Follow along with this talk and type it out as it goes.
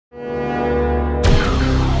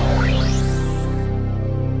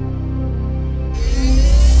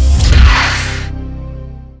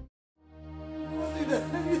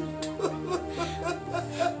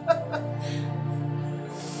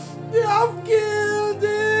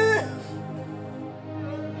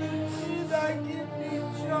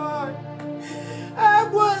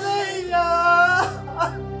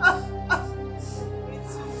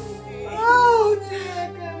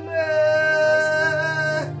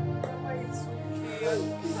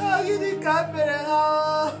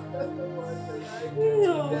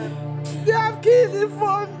They have killed it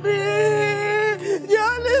for me. The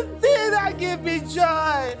only thing that gives me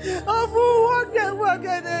joy. Oh, what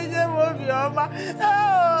can they do with me?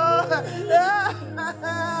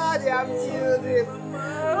 They have killed him.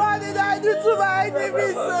 What did I do to my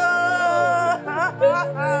enemy,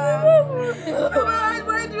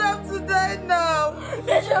 Why do you have to die now?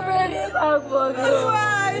 They should bring him back for me.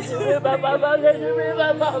 Why? They should bring my Papa. They should bring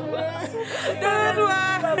my Papa. They should bring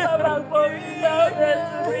my Papa for me. Now they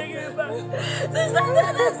should bring him back. Sister,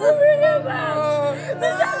 they should bring him back.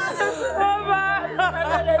 Sister, they should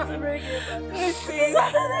bring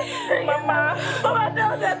him back. Mama,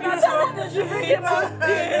 tell them they should bring him back.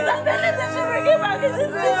 Sister, they should bring him back. They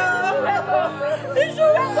should wake up.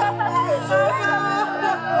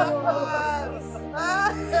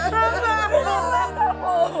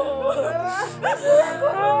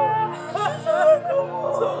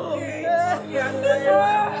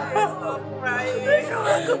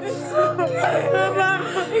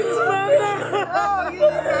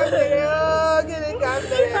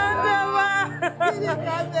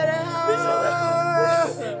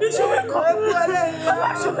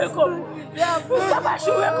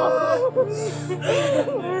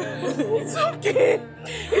 It's okay.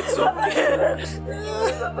 It's okay.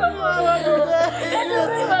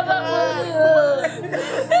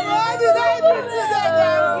 Why did I do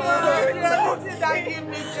that? Give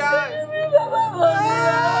me joy.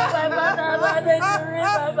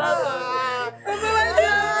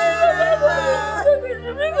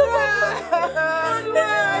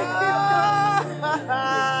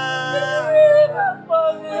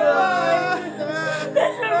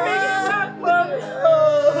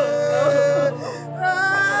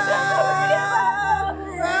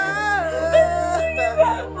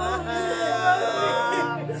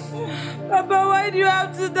 Papa, why do you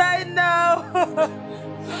have to die now?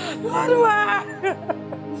 What do I?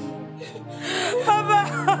 Papa,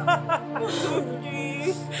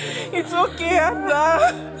 it's okay, Anna.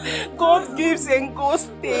 God gives and God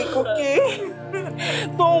takes, okay?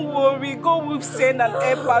 Don't worry, God will send an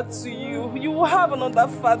helper to you. You will have another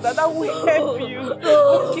father that will help you,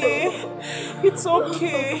 okay? It's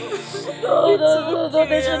okay. No,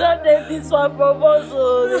 they should not take this one from us.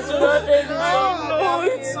 They should not take this one. No,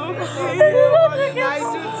 it's okay. What did I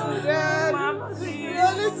do to them? The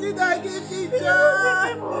only thing that gives me joy.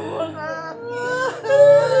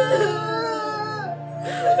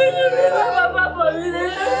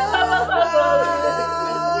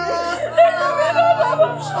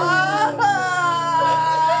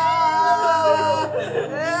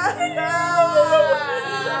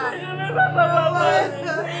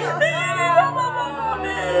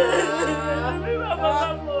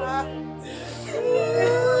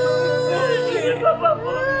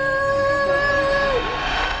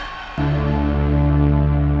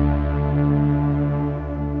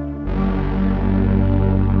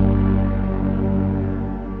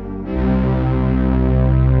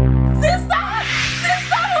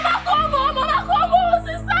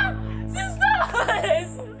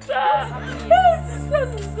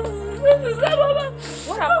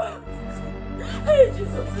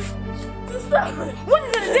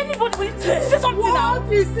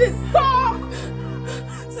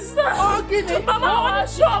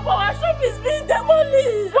 Our shop is being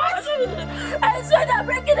demolished. What? I swear they're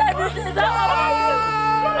breaking everything down.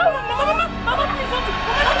 Mama,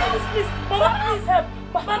 please help.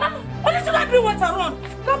 Mama, only you can bring water run.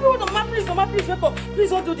 Can't bring water. Mama, please wake up. Please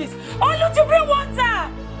don't do this. Only you bring water.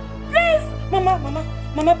 Please.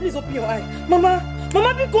 Mama, please open your eye. Mama,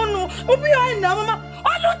 be gone now. Open your eye now, Mama.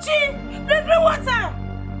 Oluchi, please bring water.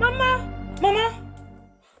 Mama.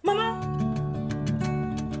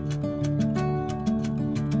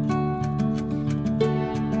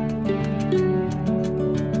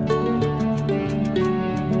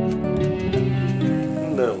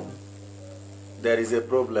 There is a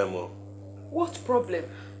problem. What problem?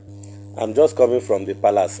 I'm just coming from the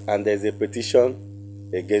palace and there's a petition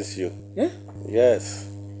against you. Yeah? Yes.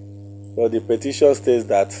 So the petition states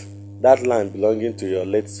that land belonging to your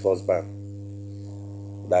late husband,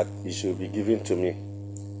 that it should be given to me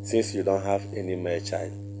since you don't have any male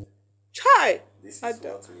child. Child? This is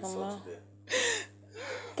what we saw today.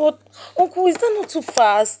 But Uncle, is that not too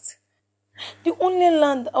fast? The only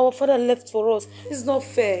land our father left for us is not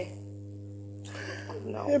fair.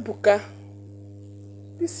 No. Ebuka,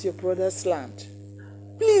 this is your brother's land.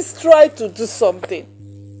 Please try to do something.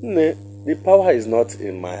 No, the power is not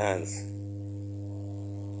in my hands.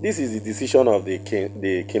 This is the decision of the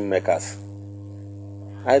kingmakers.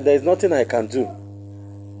 There is nothing I can do.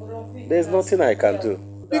 There is nothing I can do.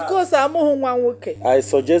 Because I'm okay. I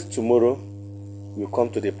suggest tomorrow you come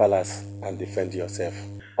to the palace and defend yourself.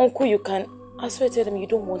 Uncle, you can. I swear, tell them you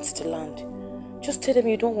don't want it to land. Just tell them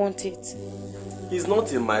you don't want it. It's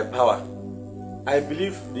not in my power. I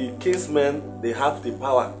believe the kingsmen, they have the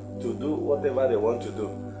power to do whatever they want to do.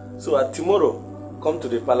 So tomorrow, come to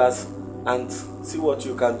the palace and see what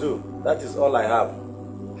you can do. That is all I have.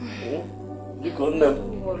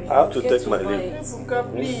 I have to take my leave. Ebuka,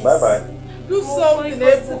 please. Bye-bye. Do something,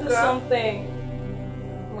 Ebuka. Do something.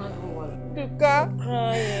 Duka,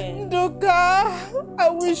 Crying. Duka, I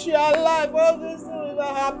wish you are alive. All this will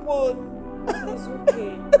not happen. It's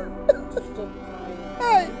okay. Stop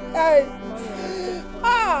crying. Hey.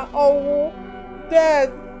 Oh, dead.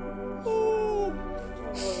 Don't worry.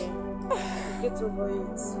 Get over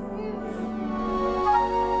it.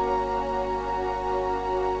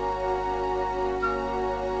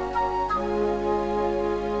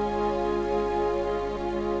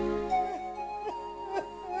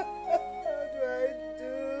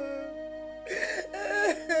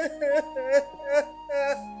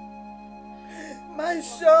 My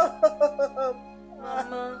shop.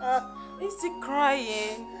 Mama, is he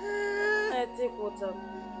crying? I take water.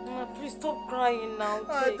 Mama, please stop crying now.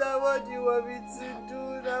 Take. Ada, what do you want me to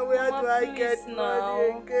do now? Where Mama, do I please get now. money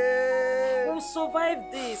again? We'll survive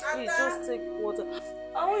this. Please, Ada. just take water.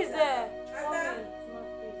 Oh, who is there? Ada.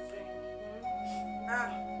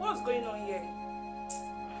 Mommy. What's going on here?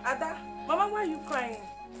 Ada, Mama, why are you crying?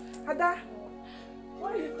 Ada,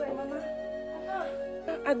 why are you crying, Mama?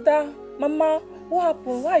 Ada, Mama, what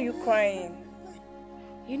happened? Why are you crying?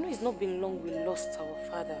 You know it's not been long we lost our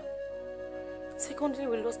father. Secondly,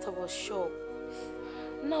 we lost our shop.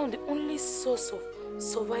 Now the only source of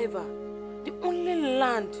survival, the only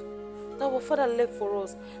land that our father left for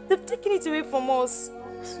us, they've taken it away from us.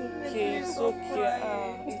 It's okay, it's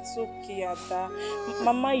okay. It's okay, Ada.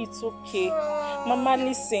 Mama, it's okay. Mama,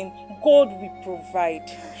 listen. God will provide.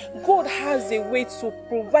 God has a way to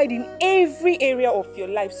provide in every area of your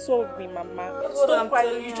life. Sorry, Mama. Stop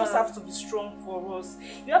crying. You just have to be strong for us.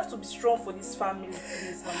 You have to be strong for this family,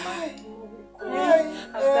 please, Mama. I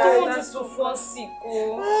don't want us to fall sick.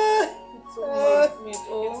 Oh. It's okay,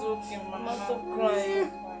 It's okay, Mama. Stop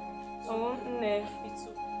crying. Oh, no. It's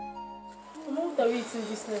okay. Mama, what are we eating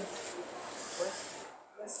this night?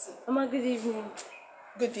 Mama, good evening.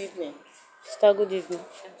 Good evening. Sister, good evening.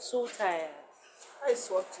 I'm so tired. How is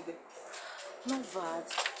work today? Not bad.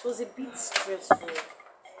 It was a bit stressful.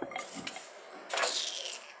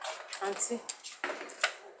 Auntie,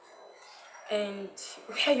 and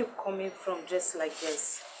where are you coming from dressed like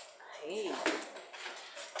this? Hey.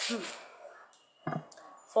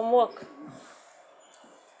 From work.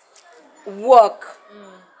 Work?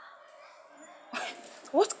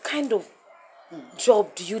 What kind of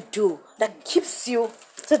job do you do that keeps you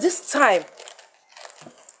to this time?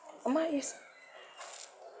 Mama, yes.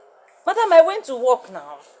 Madam, I went to work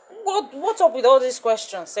now. What's up with all these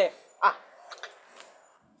questions, Seth?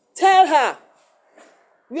 Tell her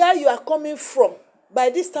where you are coming from by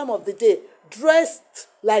this time of the day, dressed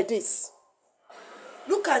like this.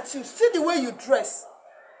 Look at you. See the way you dress.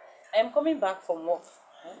 I am coming back from work.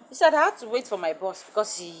 He said I had to wait for my boss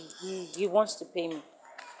because he wants to pay me.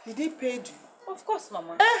 Did he pay you? Of course,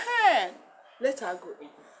 Mama. Let her go in.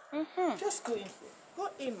 Just go in. Go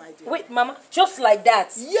in, my dear. Wait, Mama, just like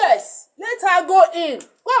that? Yes. Let her go in.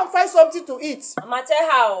 Go and find something to eat. Mama, tell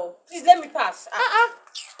her. Please let me pass.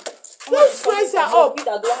 Don't stress her up. I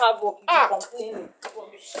don't have work. You complaining.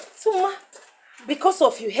 So, Mama, because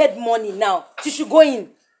of you had money now, she should go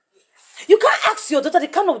in. You can't ask your daughter the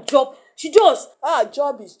kind of job she does.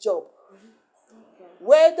 Job is job.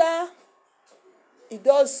 Whether he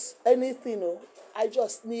does anything, I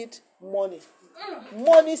just need money.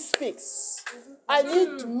 Money speaks. I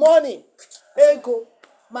need money. Ego.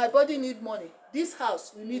 My body need money. This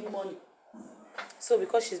house, we need money. So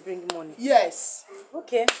because she's bringing money? Yes.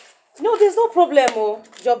 Okay. No, there's no problem. Oh,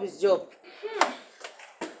 job is job.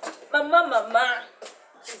 Mama.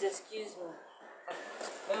 Please excuse me.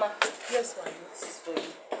 Mama. Yes, my dear. This is for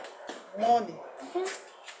you. Money.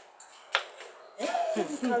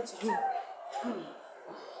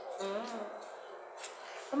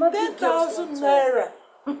 Mama, 10,000 naira.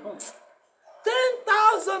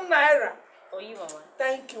 10,000 naira. For you, Mama.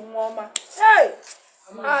 Thank you, Mama. Hey!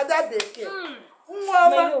 That baby.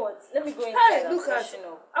 Mama, you know what? Let me go inside. Hey, look at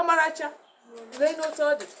Amaracha. They know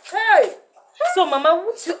all this. Hey! So, Mama,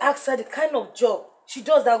 won't you ask her the kind of job she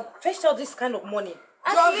does that fetch out this kind of money?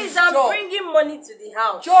 At least I'm bringing money to the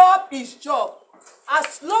house. Job is job.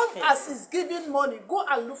 As long as it's giving money, go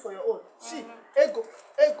and look for your own. See, ego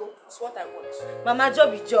is what I want. Mama,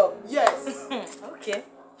 job is job. Yes. Okay.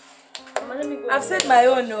 Mama, let me go. I've said my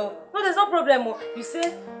own, no. No, there's no problem. Oh. You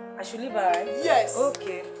say I should leave her, right? Yes.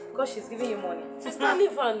 Okay. Because she's giving you money. Sister,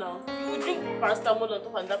 leave her now. You will drink paracetamol on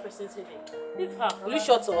top of that person's headache. Leave her. Will you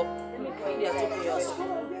shut up? Let me go. You are talking yourself.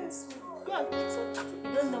 Yes. Go and eat.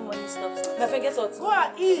 You don't know money stops. Now forget what. Go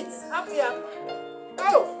and eat. Happy.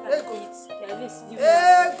 Oh, let's go eat. Yeah, let's leave.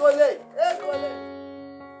 Hey, go late. Hey, go late.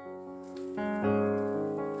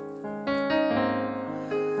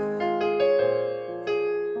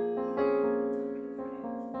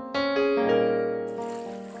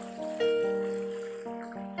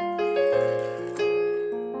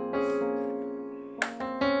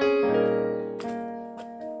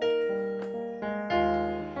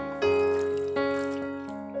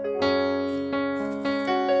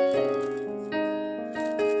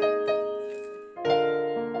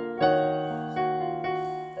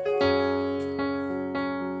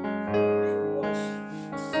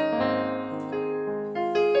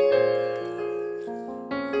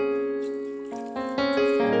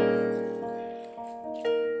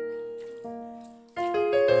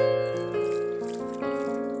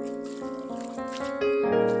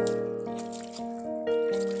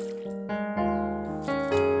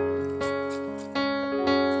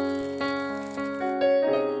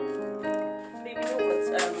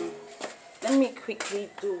 Quickly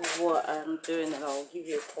do what I'm doing and I'll give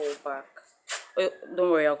you a call back. Oh,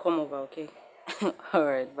 don't worry, I'll come over, okay?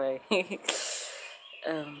 Alright, bye.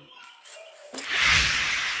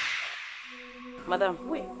 Madam,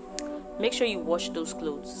 wait. Make sure you wash those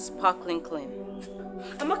clothes. Sparkling clean.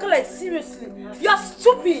 Amaka, like, seriously? You're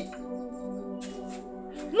stupid!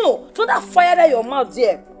 No, don't that fire that your mouth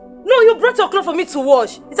there. No, you brought your clothes for me to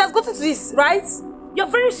wash. It has gotten to this, right? You're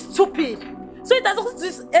very stupid. So it has gotten to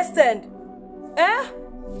this extent. Eh?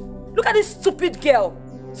 Look at this stupid girl.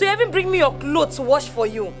 So you even bring me your clothes to wash for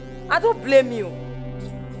you. I don't blame you.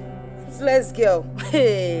 Useless girl.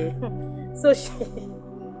 Hey. So she...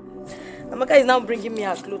 Amaka is now bringing me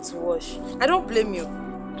her clothes to wash. I don't blame you.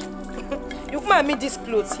 You come and meet these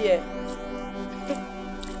clothes here.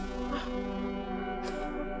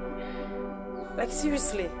 Like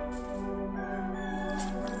seriously.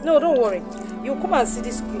 No, don't worry. You come and see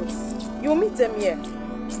these clothes. You'll meet them here.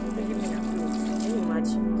 They'll give me their clothes. Can you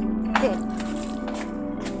imagine?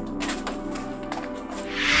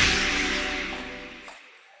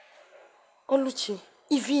 Oluchi,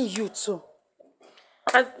 even you too.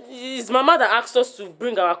 And it's Mama that asked us to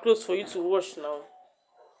bring our clothes for you to wash now.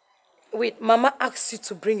 Wait, Mama asked you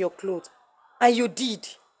to bring your clothes. And you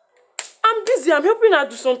did. I'm busy. I'm helping her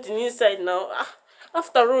do something inside now.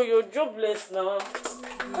 After all, you're jobless now.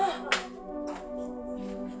 God.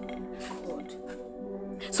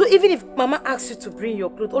 So even if Mama asked you to bring your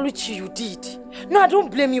clothes, Oluchi, you did. No, I don't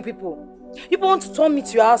blame you people. You people want to turn me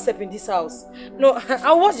to your house help in this house. No,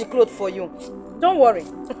 I'll wash the clothes for you. Don't worry.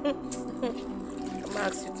 Mama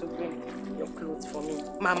asked you to bring your clothes for me.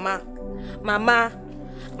 Mama.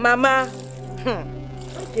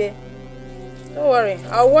 Okay. Don't worry.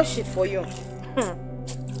 I'll wash it for you.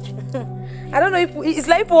 I don't know if it's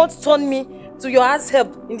like people want to turn me to your house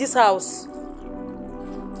help in this house.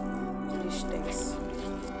 Foolish things.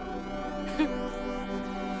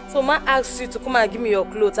 So Ma asked you to come and give me your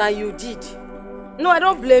clothes and you did. No, I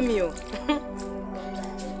don't blame you.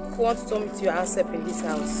 If you want to turn me to your house help in this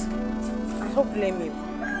house, I don't blame you.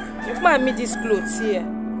 You come and meet these clothes here.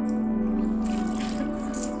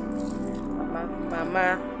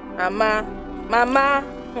 Mama.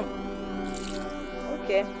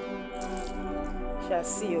 Okay. Shall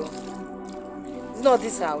see you. It's not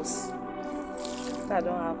this house. I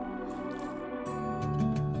don't have.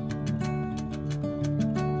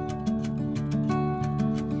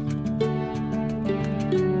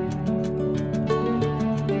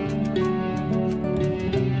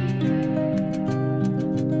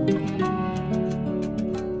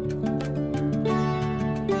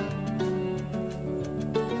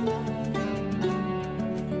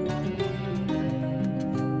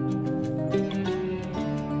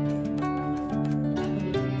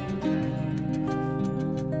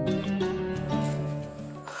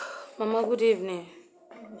 Mama, good evening.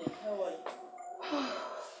 How are you?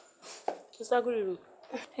 Sister, good evening.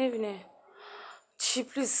 Evening. Chi,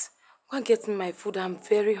 please, go and get me my food. I'm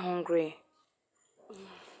very hungry.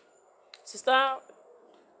 Sister,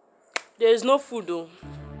 there is no food though.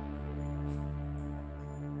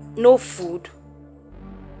 No food?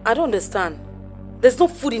 I don't understand. There's no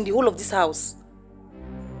food in the whole of this house.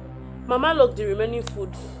 Mama locked the remaining food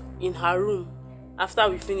in her room after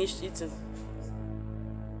we finished eating.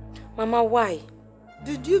 Mama, why?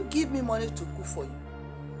 Did you give me money to cook for you?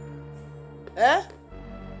 Eh?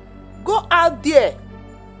 Go out there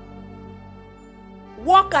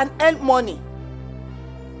work and earn money.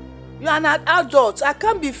 You are an adult. I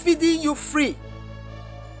can't be feeding you free.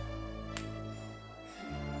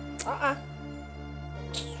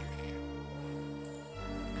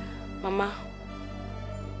 Mama,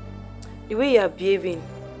 the way you are behaving,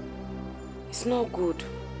 it's not good.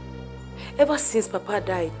 Ever since Papa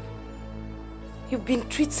died, you've been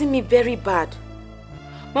treating me very bad.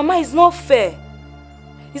 Mama, it's not fair.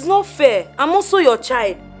 It's not fair. I'm also your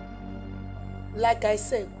child. Like I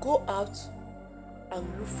said, go out and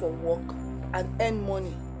look for work and earn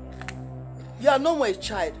money. You are no more a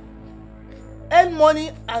child. Earn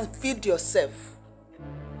money and feed yourself.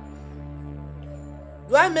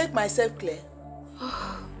 Do I make myself clear?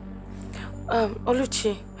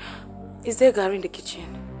 Oluchi, is there Gary in the kitchen?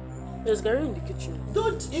 There's Gary in the kitchen.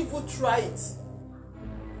 Don't even try it.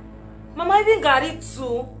 Mama, even Gary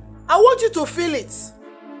too. I want you to feel it.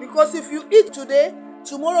 Because if you eat today,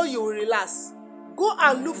 tomorrow you will relax. Go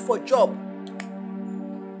and look for job.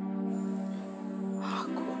 Oh,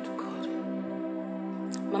 God.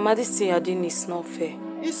 Mama, this thing you're doing is not fair.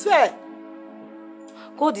 It's fair.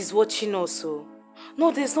 God is watching us, so.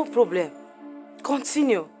 No, there's no problem.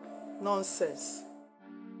 Continue. Nonsense.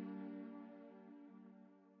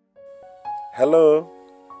 Hello.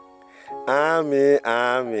 Ami,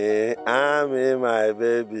 my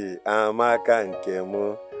baby. Amaka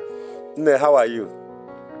Nkemo. Nne, how are you?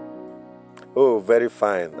 Oh, very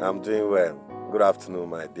fine. I'm doing well. Good afternoon,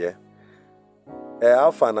 my dear.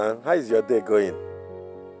 Alfana, how is your day going?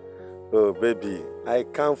 Oh, baby, I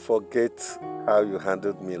can't forget how you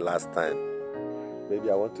handled me last time. Baby,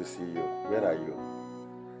 I want to see you. Where are you?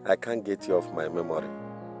 I can't get you off my memory.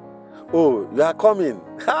 Oh, you are coming.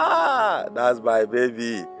 Ha! That's my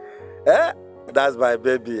baby. That's my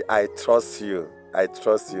baby. I trust you. I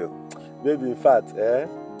trust you. Baby, in fact,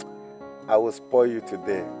 I will spoil you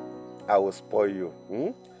today. I will spoil you.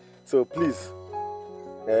 So please,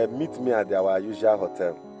 meet me at our usual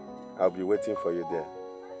hotel. I'll be waiting for you there.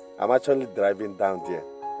 I'm actually driving down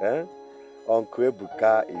there. Uncle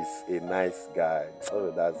Ebuka is a nice guy.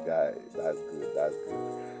 Oh, that's good.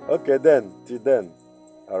 Okay then, till then.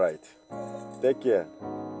 All right. Take care.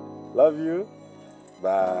 Love you.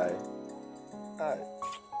 Bye. Hi.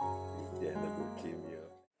 Yeah, let me kill you.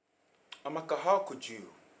 Amaka, how could you?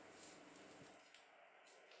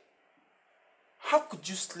 How could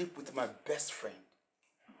you sleep with my best friend?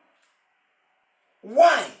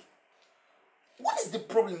 Why? What is the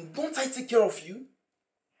problem? Don't I take care of you?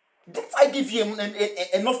 Don't I give you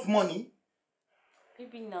enough money?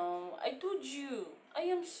 Baby, now, I told you. I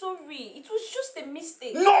am sorry. It was just a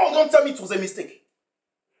mistake. No, don't tell me it was a mistake.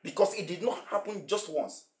 Because it did not happen just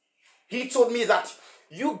once. He told me that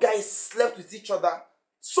you guys slept with each other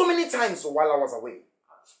so many times while I was away.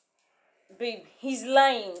 Babe, he's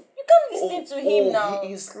lying. You can't listen to him now.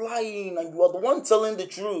 He is lying and you are the one telling the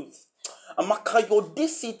truth. Amaka, your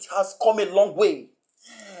deceit has come a long way.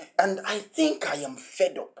 And I think I am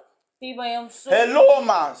fed up. Babe, I am sorry. Hello,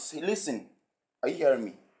 Mas. Listen. Are you hearing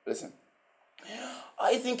me? Listen.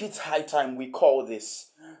 I think it's high time we call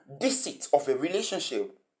this deceit of a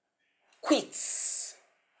relationship quits.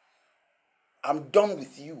 I'm done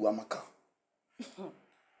with you, Amaka.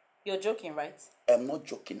 You're joking, right? I'm not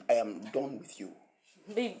joking. I am done with you.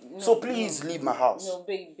 Babe, no, so please leave my house. No,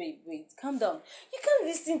 babe, wait. Calm down. You can't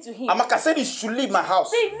listen to him. Amaka said he should leave my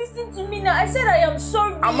house. Babe, listen to me now. I said I am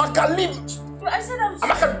sorry. Amaka, leave. I said I'm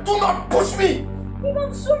sorry. Amaka, do not push me. Babe,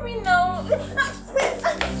 I'm sorry now.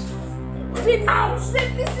 Babe, out.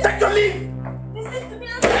 Listen. Take your leave. Listen to me.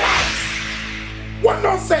 What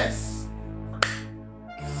nonsense.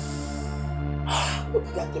 What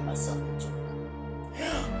did I get myself into?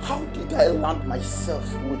 How did I land myself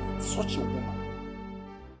with such a woman?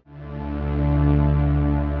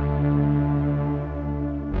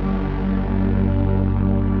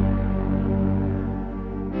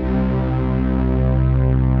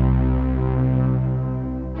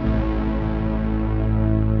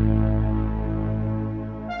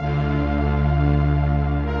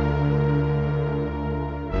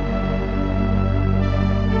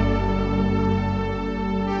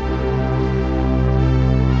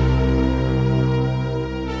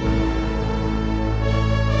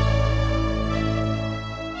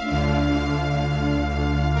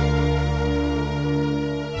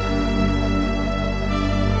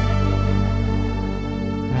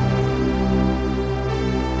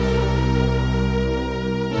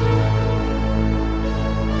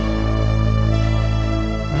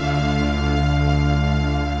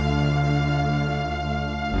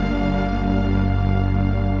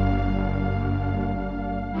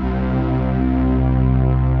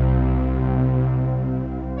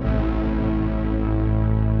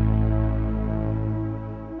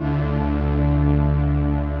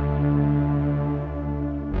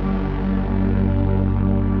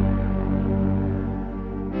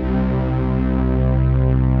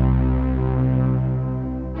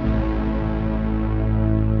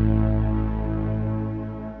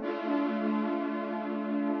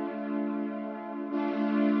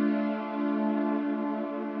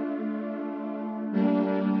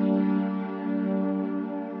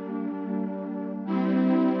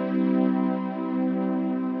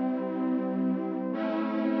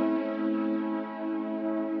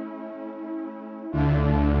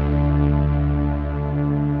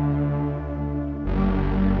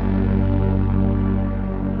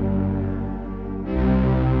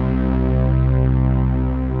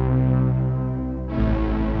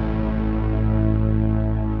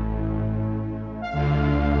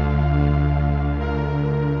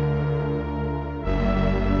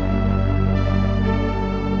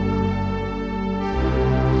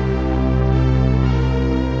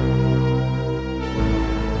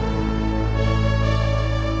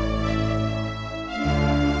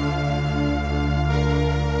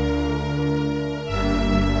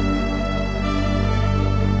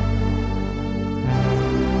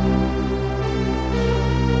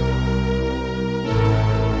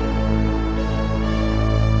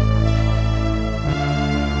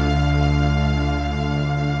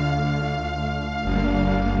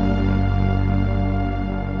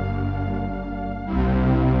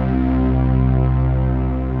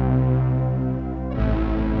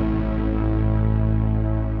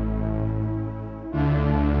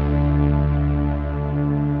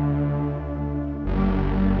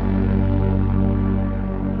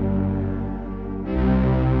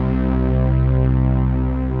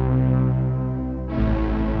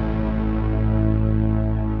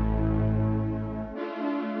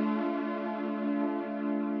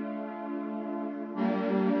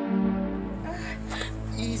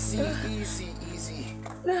 Easy, easy, easy.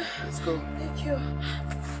 Let's go. Thank you.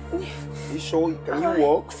 You sure? Can you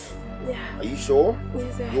walk? Yeah. Are you sure?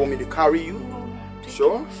 Yes, sir. You want me to carry you? No.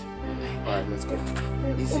 Sure? Alright, let's go.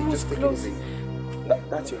 Easy, just take it easy.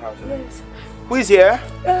 That's your house, right? Yes. Who is here?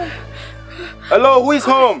 Hello, who is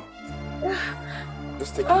home?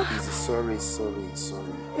 Just take it easy. Sorry.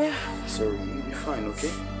 Yeah. Sorry, you'll be fine,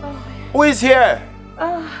 okay? Oh. Who is here?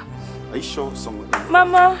 Are you sure someone?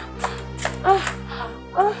 Mama.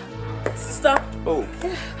 Sister. Oh,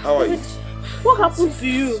 how are you? What happened to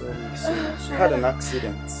you? Sorry. I had an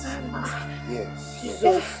accident. Yes.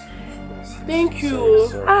 Jesus. Thank you.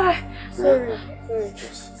 Sorry. Sorry.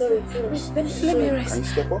 Let me rest. Can you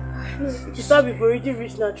step up? You start before already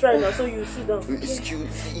reach now. Try now so you sit down.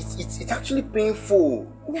 It's actually painful.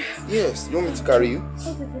 Yes. You want me to carry you?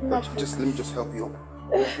 Let me just help you up.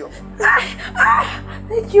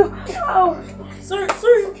 Thank you. Oh. Sorry.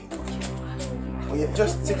 Oh yeah,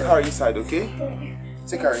 just take her inside, okay?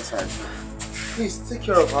 Take her inside. Please take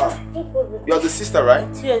care of her. No problem. You're the sister, right?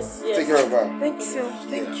 Yes. Take care of her. Thank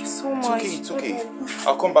you so much. It's okay.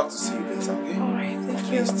 I'll come back to see you later, okay? Alright, thank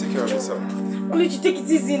you. Please take care of yourself. Only you take it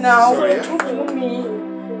easy now. Sorry, yeah? Don't fool me.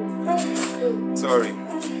 Sorry.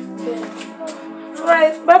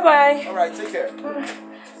 Alright, bye-bye. Alright, take care.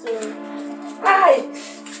 Sorry. Hi.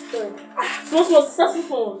 Sorry. Small,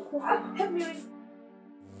 small. Help me.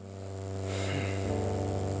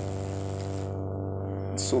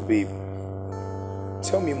 So, babe,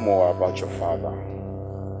 tell me more about your father.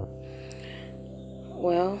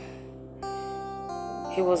 Well,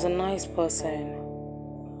 he was a nice person.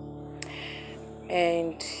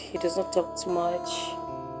 And he does not talk too much.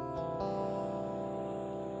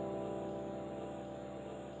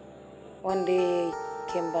 One day he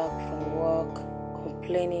came back from work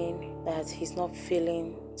complaining that he's not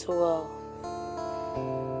feeling too well.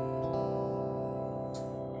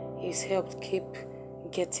 His health keep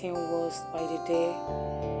getting worse by the day,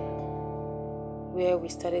 where we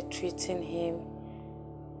started treating him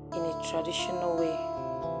in a traditional way.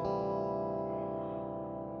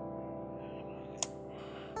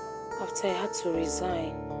 After I had to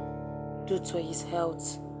resign due to his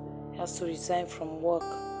health, I had to resign from work,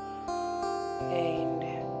 and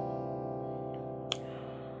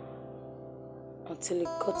until it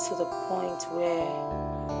got to the point where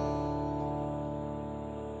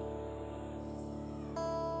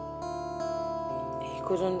he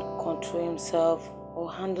couldn't control himself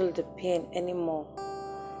or handle the pain anymore.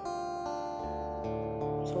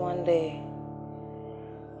 So one day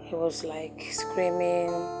he was like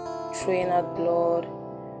screaming, throwing out blood.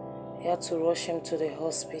 He had to rush him to the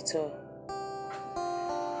hospital,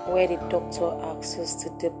 where the doctor asked us to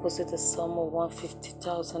deposit a sum of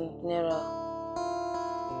 150,000 naira,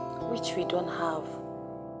 which we don't have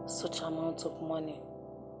such amount of money.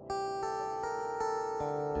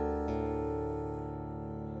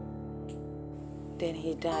 Then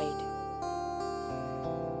he died.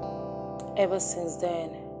 Ever since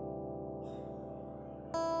then,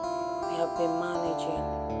 we have been managing.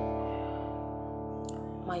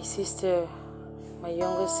 My sister, my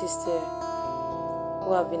younger sister,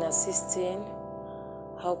 who have been assisting,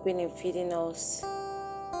 helping in feeding us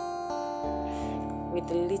with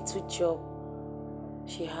the little job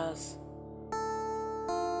she has.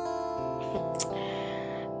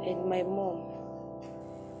 And my mom,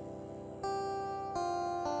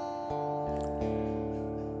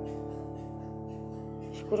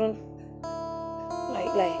 she couldn't,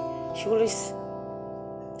 she always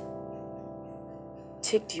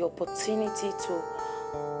take the opportunity to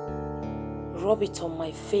rub it on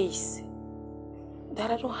my face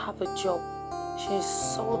that I don't have a job. She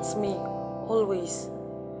insults me always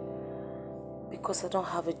because I don't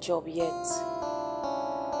have a job yet.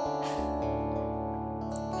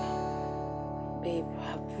 Babe,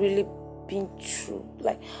 I've really been through,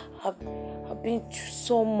 I've been through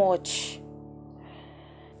so much.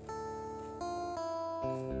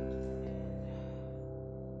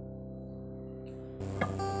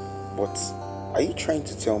 But are you trying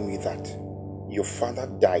to tell me that your father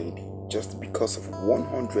died just because of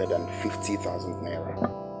 150,000 naira?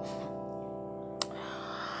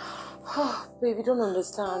 Oh, babe, you don't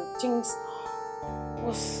understand. Things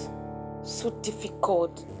was so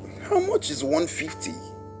difficult. How much is 150?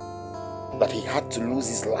 That he had to lose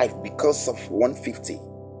his life because of 150?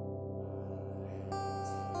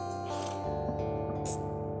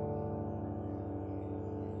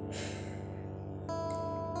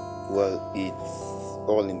 Well, it's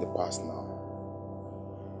all in the past now.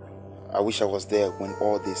 I wish I was there when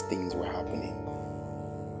all these things were happening.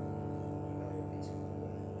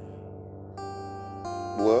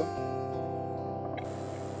 Well,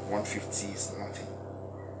 50 is nothing.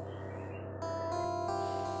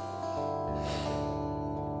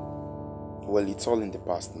 Well, it's all in the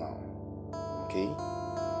past now, okay?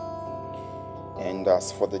 And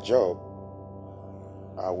as for the job,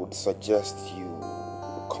 I would suggest you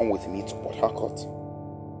come with me to Port Harcourt.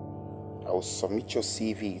 I will submit your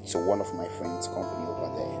CV to one of my friends' company over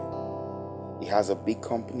there. He has a big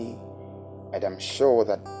company, and I'm sure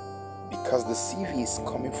that because the CV is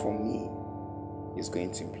coming from me, he's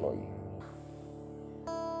going to employ you.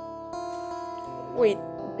 Wait,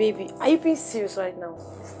 baby, are you being serious right now?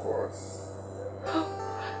 Of course.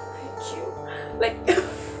 Thank you. Like,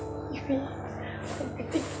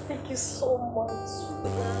 thank you so much.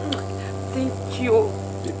 Thank you.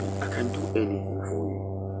 Baby, I can do anything for you.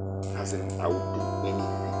 As in, I would do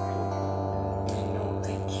anything for you. No,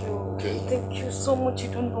 thank you. Okay? Thank you so much. You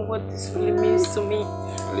don't know what this really means to me.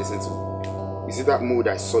 Listen to me. You see that mood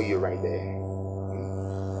I saw you right there?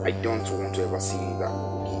 I don't want to ever see you that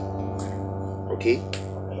mood again. Okay?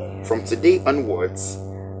 From today onwards,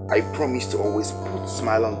 I promise to always put a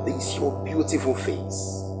smile on this, your beautiful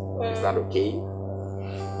face. Is that okay?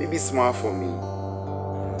 Maybe smile for me.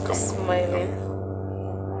 Come Smiling.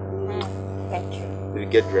 on. Thank you. We'll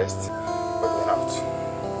get dressed. We're going out.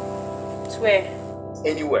 To where?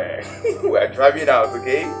 Anywhere. We're driving out,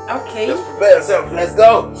 okay? Okay. Just prepare yourself. Let's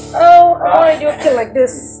go. Oh, I'm already okay like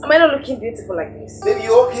this. Am I not looking beautiful like this? Baby,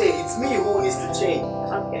 you're okay. It's me who needs to change.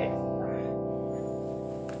 Okay.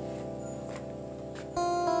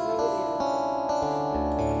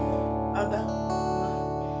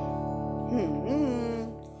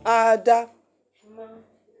 Ada.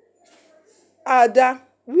 Ada,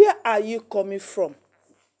 where are you coming from?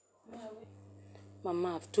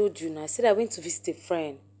 Mama, I've told you now. I said I went to visit a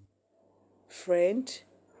friend. Friend?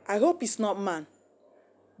 I hope it's not man.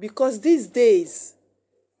 Because these days,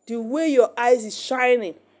 the way your eyes is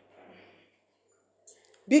shining.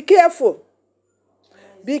 Be careful.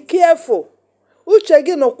 Be careful. Uche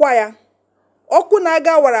gị nọkwa ya. Ọkụ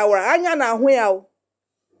na-aga warawara, anya na-ahụ ya o.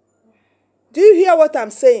 Do you hear what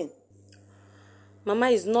I'm saying? Mama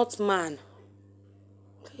is not man.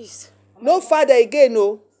 Please. No father again,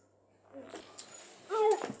 no.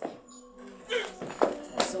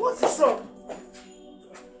 What's this wrong?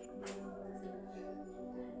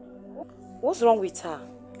 What's wrong with her?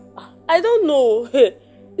 I don't know.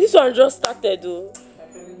 This one just started though.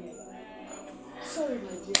 Sorry,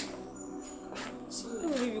 my dear.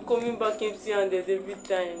 Sorry. You'll be coming back empty-handed every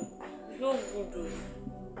time. It's not good though.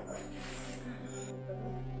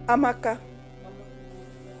 Amaka,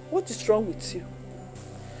 what is wrong with you?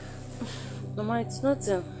 Mama, it's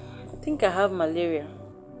nothing. I think I have malaria.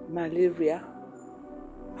 Malaria?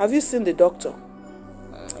 Have you seen the doctor?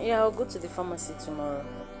 Yeah, I'll go to the pharmacy tomorrow.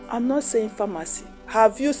 I'm not saying pharmacy.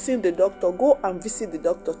 Have you seen the doctor? Go and visit the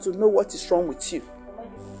doctor to know what is wrong with you.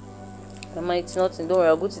 Mama, it's nothing. Don't worry,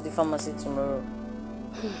 I'll go to the pharmacy tomorrow.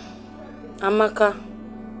 Amaka,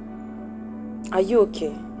 are you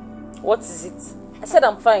okay? What is it? I said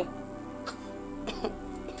I'm fine.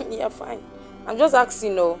 You're fine. I'm just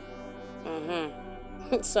asking, no.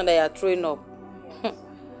 It's one that you're throwing up.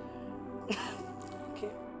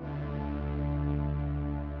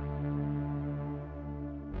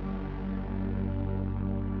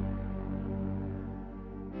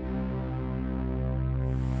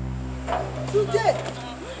 Okay.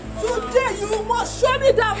 Today, you must show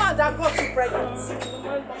me that man that got you pregnant.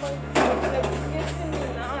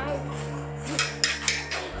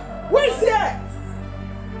 Who is here?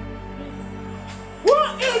 Who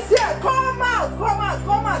is here? Come out, come out,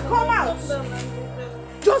 come out, come out.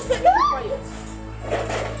 Just get quiet.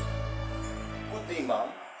 Good day, ma'am.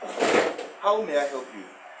 How may I help you?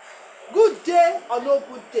 Good day or no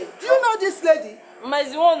good day? Do you know this lady?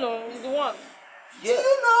 Is the one, no? Is the one. Yeah. Do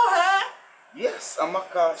you know her? Yes,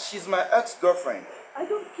 Amaka. She's my ex-girlfriend. I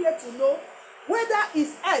don't care to know whether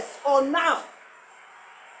it's S or now.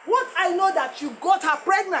 What I know that you got her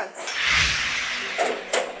pregnant.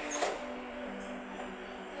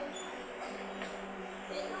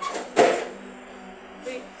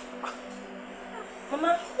 Wait.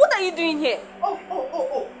 Mama, what are you doing here?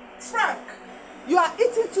 Oh. Frank, you are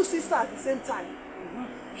eating two sisters at the same time.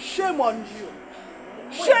 Shame on you.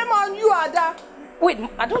 Shame on you, Ada. Wait,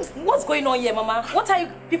 what's going on here, Mama? What are you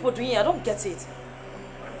people doing here? I don't get it.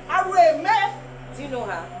 Areme. Do you know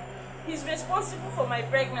her? He's responsible for my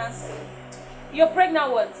pregnancy. You're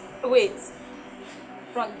pregnant what? Wait.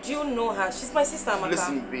 Frank, do you know her? She's my sister, Amaka.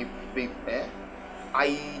 Listen, babe,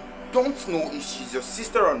 I don't know if she's your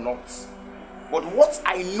sister or not. But what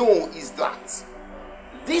I know is that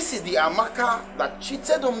this is the Amaka that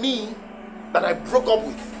cheated on me that I broke up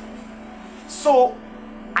with. So,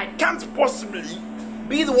 I can't possibly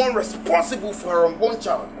be the one responsible for her unborn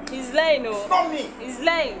child. He's lying, It's not me. He's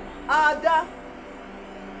lying. Ada,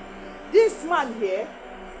 this man here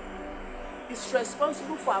is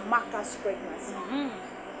responsible for Amaka's pregnancy.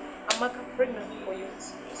 Amaka pregnant for you.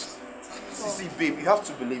 See, babe, you have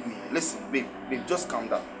to believe me. Listen, babe, just calm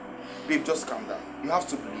down. Babe, just calm down. You have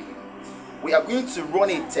to believe me. We are going to run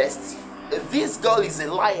a test. This girl is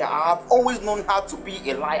a liar. I have always known her to be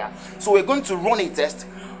a liar. So we're going to run a test.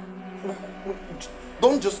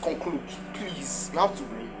 Don't just conclude, please. You have to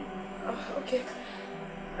believe me. Okay.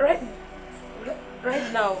 Right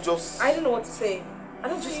now. Just. I don't know what to say. I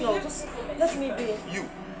don't just know. Just let me be. You.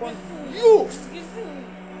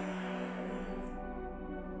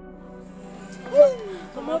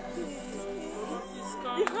 Mama, please.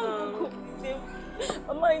 You can't go.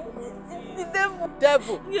 Mama, it's the devil.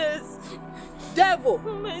 Devil. Yes. Devil.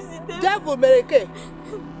 Mama, it's the devil. Devil, Mereke.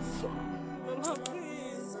 Mama,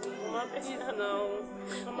 please. Mama, please now.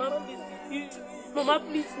 Mama, please. Mama,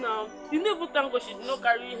 please now. You never thank God she did not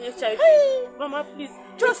carry HIV. Mama, please.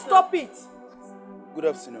 Just stop it. Good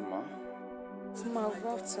afternoon, ma. Ma,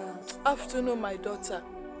 good afternoon. Afternoon, my daughter.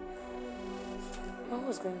 What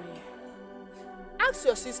was going on here? Ask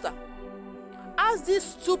your sister. Ask this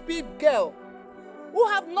stupid girl who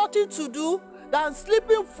have nothing to do than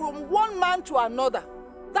sleeping from one man to another.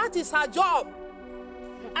 That is her job.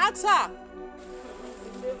 Ask her.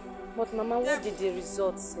 But Mama, what did the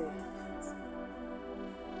results say?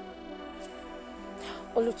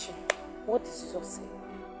 Oluchi, what did the results say?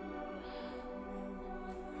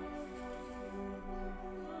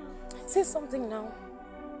 Say something now.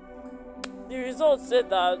 The results said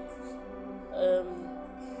that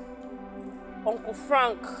Uncle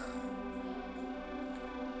Frank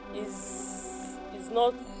is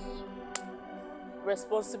not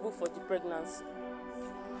responsible for the pregnancy.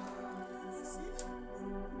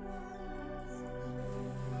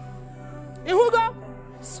 Ihugo?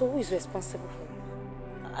 So who is responsible for it?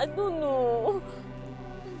 I don't know.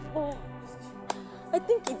 Oh, I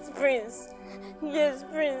think it's Prince. Yes,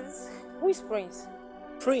 Prince. Who is Prince?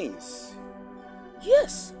 Prince?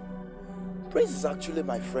 Yes. Prince is actually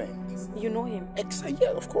my friend. You know him?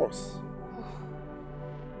 Yeah, of course.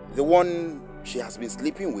 The one she has been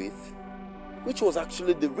sleeping with, which was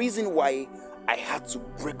actually the reason why I had to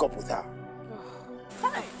break up with her.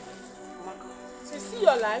 Hi. So you see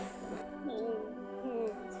your life?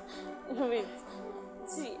 Wait.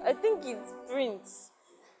 See, I think it's Prince.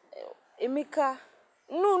 Emeka.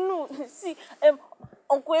 No. See,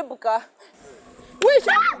 Uncle Ebuka. Which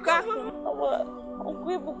Ebuka? Uncle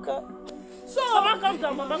Ebuka. So, Mama, calm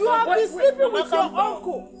down, Mama. You have been sleeping with your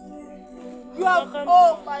uncle. You have,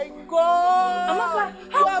 oh my God. Amaka,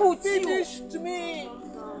 you have finished me.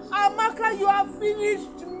 Amaka, you have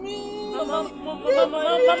finished me. Mama,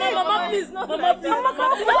 please, Mama,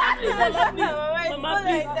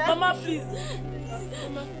 please.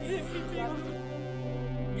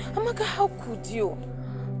 Amaka, how could you?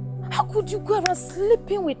 How could you go around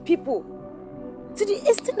sleeping with people? To the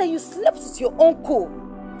extent that you slept with your uncle.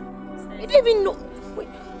 You didn't even know. Wait,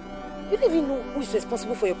 you didn't even know who is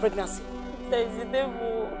responsible for your pregnancy. There is the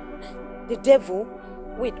devil. The devil?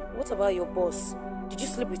 Wait, what about your boss? Did you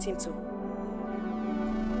sleep with him too?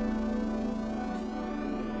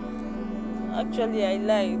 Actually, I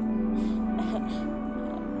lied.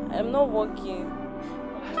 I'm not working.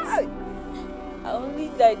 Hi. I only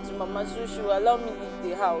lied to Mama so she will allow me leave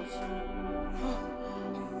the house.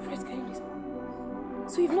 Fred, can you listen?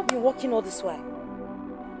 So you've not been working all this while?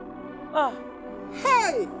 Ah.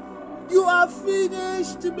 Hey, you have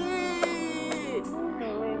finished me.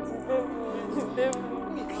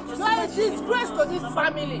 You are a disgrace to this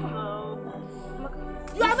family.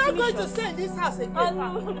 You are not going to stay in this house again.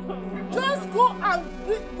 Just go and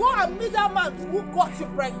meet that man who got you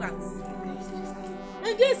pregnant.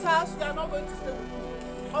 In this house, you are not going to stay with me.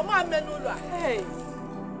 Hey.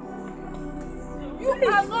 You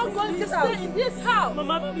are not going to stay in this house.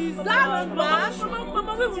 Mama, please. That man.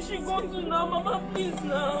 Mama, where will she go to now? Mama, please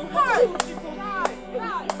now. Hi.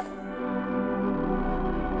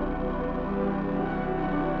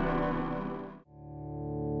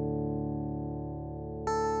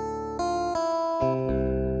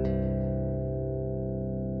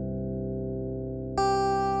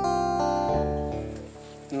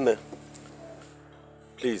 Nne,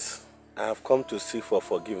 please, I have come to seek for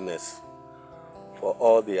forgiveness for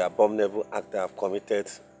all the abominable acts I have committed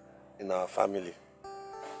in our family.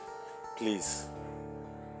 Please,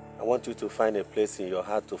 I want you to find a place in your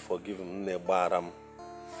heart to forgive Nne Baram.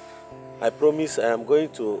 I promise I am going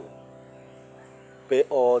to pay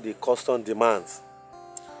all the custom demands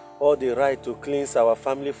all the right to cleanse our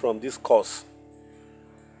family from this curse.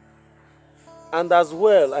 And as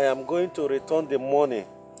well, I am going to return the money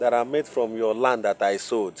that I made from your land that I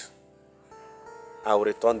sold. I will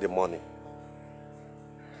return the money.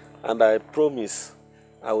 And I promise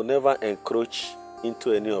I will never encroach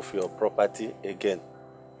into any of your property again.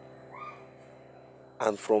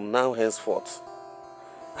 And from now henceforth,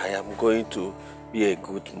 I am going to be a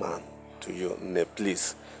good man to you.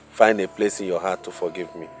 Please, find a place in your heart to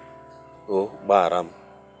forgive me. Oh, Baram,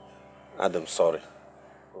 I'm sorry.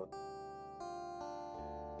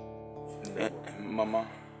 Mama,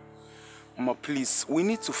 please, we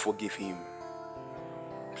need to forgive him.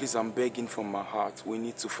 Please, I'm begging from my heart, we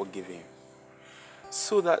need to forgive him.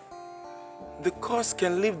 So that the curse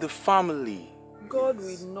can leave the family. God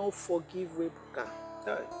will not forgive Rebuka.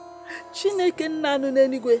 Chineke nanu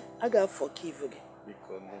n'eluigwe, I ga forgive you.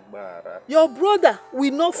 Your brother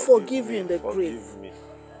will not forgive you in the grave.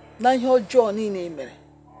 Na ihe ọjọọ niile mere.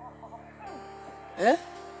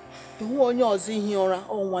 Ihu onye ọzọ ihe ụra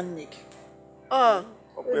ọ nwanne gị.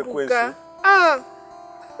 Ebuka.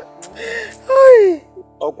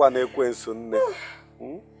 Ọkwa na-ekwensu nne.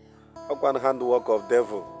 Ọkwa na handwork of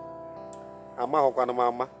devil. Amahụkwa na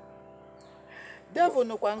mama. Devil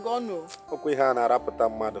nụkwa nga ọnụ. Okwu ihe a na-arapụta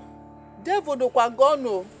mmadụ. Devil nụkwa nga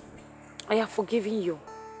ọnụ. I have forgiven you.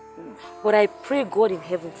 But I pray God in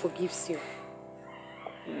heaven forgives you.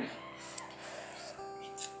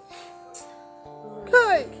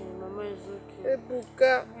 Hey. Mama is okay.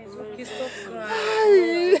 Ebuka. It's okay, stop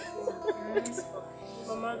crying.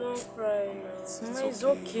 Mama, don't cry now. Mama, it's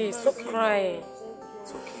okay. Stop crying.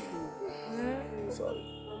 It's okay. Sorry.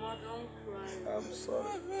 Mama, don't cry. I'm sorry.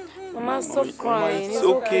 Mama, stop crying. It's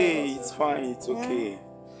okay. It's fine. It's okay.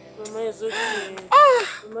 Mama is okay.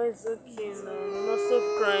 Mama is okay now. Mama, stop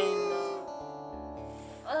crying now.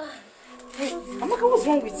 Hey, Amaka, what's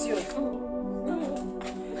wrong with you?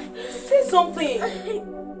 Say something.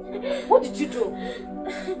 What did you do?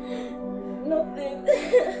 Nothing.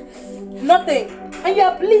 Nothing. And you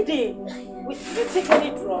are bleeding. Wait, did you take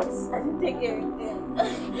any drugs? I didn't take anything.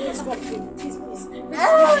 Let's go, please. Let's go to the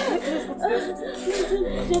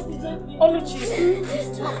hospital. Oluchi,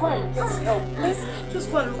 go and get help, please. Just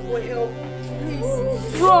go and look for help. Please.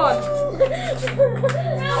 Run.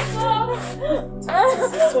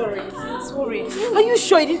 Sorry. Are you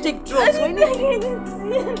sure you didn't take drugs or anything?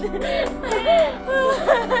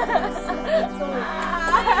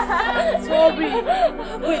 Sorry.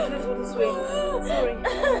 Wait, let's go this way. Sorry.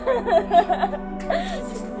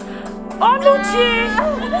 Oluchi!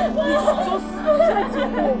 Please, just try to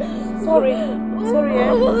move. Sorry,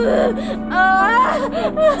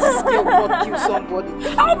 This girl got kill somebody. I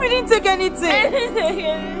hope you didn't take anything.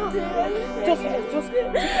 Just take it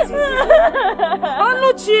easy.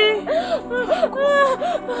 Oluchi!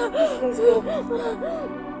 Please, let's go.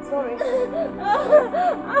 Sorry.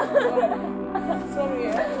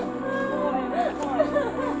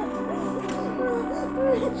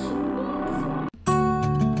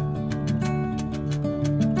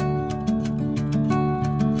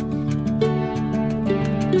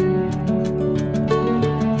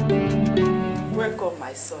 Welcome,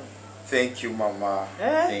 my son. Thank you, Mama.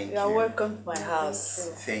 Thank you are you. welcome to my house.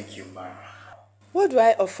 Thank you, Ma. What do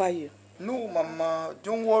I offer you? No, Mama,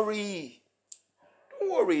 don't worry.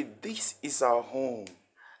 Don't worry, this is our home.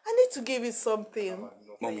 I need to give you something.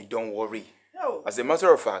 Mommy, don't worry. No. As a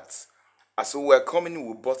matter of fact, as we were coming,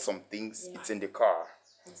 we bought some things. It's in the car.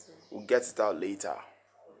 We'll get it out later.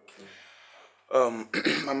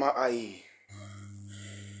 Mama, I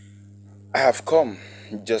have come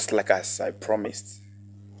just like as I promised,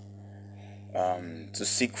 to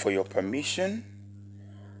seek for your permission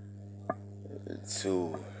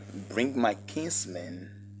to bring my kinsmen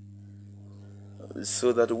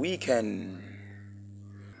so that I can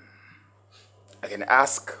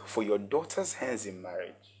ask for your daughter's hands in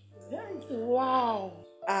marriage. Wow.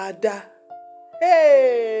 Ada.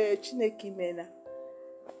 Hey, Chineke Mena.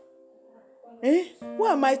 Who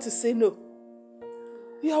am I to say no?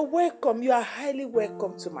 You are welcome. You are highly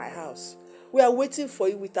welcome to my house. We are waiting for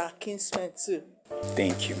you with our kinsmen too.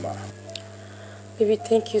 Thank you, Ma. Baby,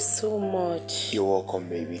 thank you so much. You're welcome,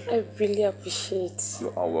 baby. I really appreciate.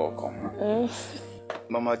 You are welcome.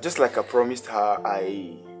 Mama, just like I promised her,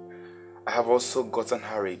 I have also gotten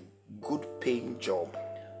her a good paying job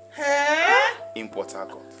in Port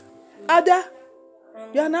Harcourt. Ada,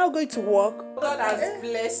 you are now going to work. God has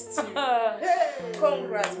blessed you.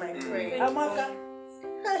 Congrats, my friend. Amaka.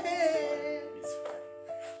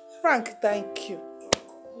 Frank, thank you.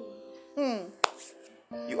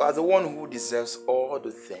 You are the one who deserves all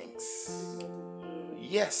the thanks.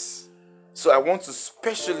 Yes, So I want to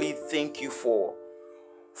specially thank you for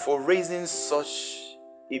raising such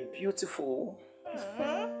a beautiful,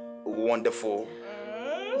 wonderful,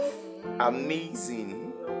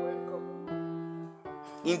 amazing,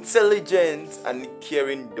 intelligent and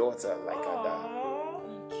caring daughter like Ada.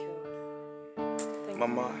 Thank you.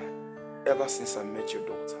 Mama, ever since I met your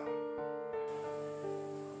daughter,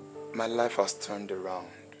 my life has turned around.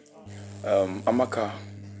 Amaka,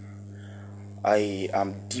 I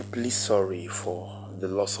am deeply sorry for the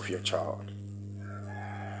loss of your child.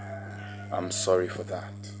 I'm sorry for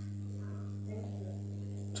that.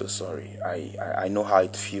 So sorry. I know how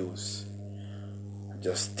it feels.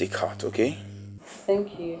 Just take heart, okay?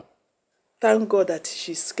 Thank you. Thank God that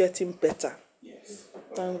she's getting better. Yes.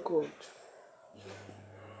 Thank God.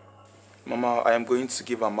 Mama, I am going to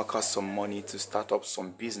give Amaka some money to start up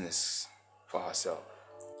some business for herself.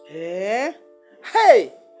 Eh?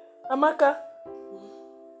 Hey! Amaka!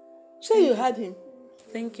 Say you had him.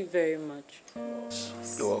 Thank you very much.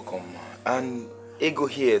 You're welcome. And Ego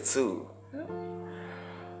here too.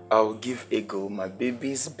 I'll give Ego, my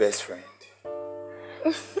baby's best friend.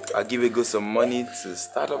 I'll give Ego some money to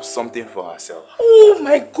start up something for herself. Oh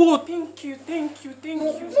my God! Thank you. Thank you,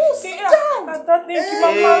 Mama. Sit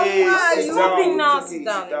Nothing now. down. Sit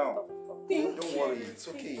down. Don't worry, it's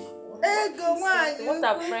okay. Ego, why? What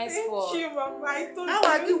are friends for? Thank you, Mama. I told How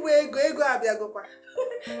are you? Ego,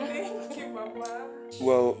 Thank you, Mama.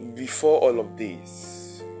 Well, before all of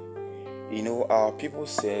this, you know, our people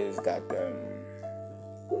says that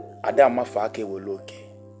Adama Fake will okay.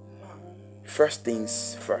 First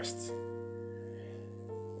things first.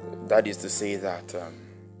 That is to say that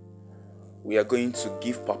we are going to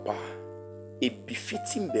give Papa a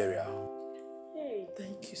befitting burial. Hey,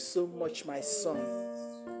 thank you so much, my son.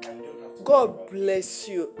 God bless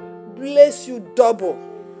you. Bless you double.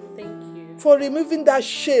 Thank you. For removing that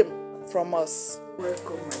shame from us.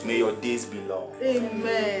 Welcome, my May your days be long.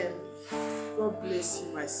 Amen. God bless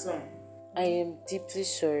you, my son. I am deeply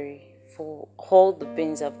sorry for all the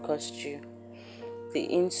pains I've caused you,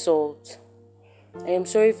 the insult. I am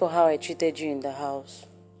sorry for how I treated you in the house.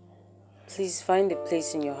 Please find a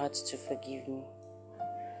place in your heart to forgive me.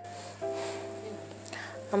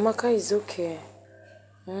 Amaka is okay.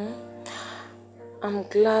 I'm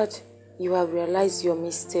glad you have realized your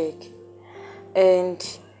mistake. And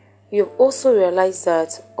you have also realized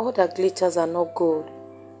that all that glitters are not gold.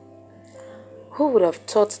 Who would have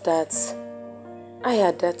thought that I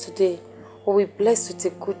had that today? Will be blessed with a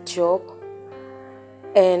good job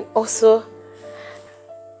and also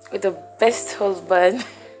with the best husband.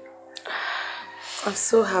 I'm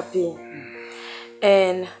so happy.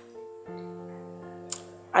 And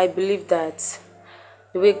I believe that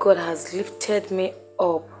the way God has lifted me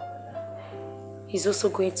up, He's also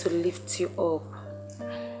going to lift you up.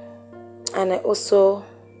 And I also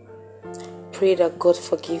pray that God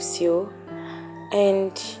forgives you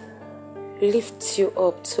and lifts you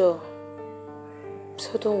up too.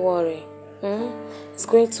 So don't worry. It's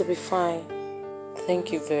going to be fine.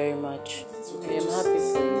 Thank you very much. I am happy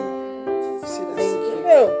for you. Thank you.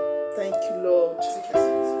 Oh, thank you, Lord.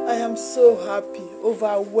 I am so happy,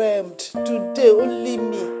 overwhelmed. Today, only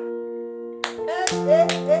me.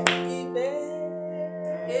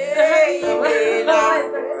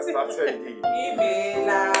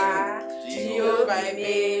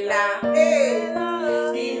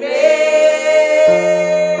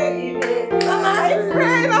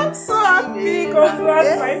 I'm so happy.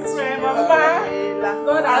 Congrats, my friend, Mama.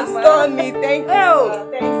 God has done me. Thank you.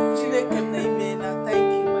 Thanks, Chineke.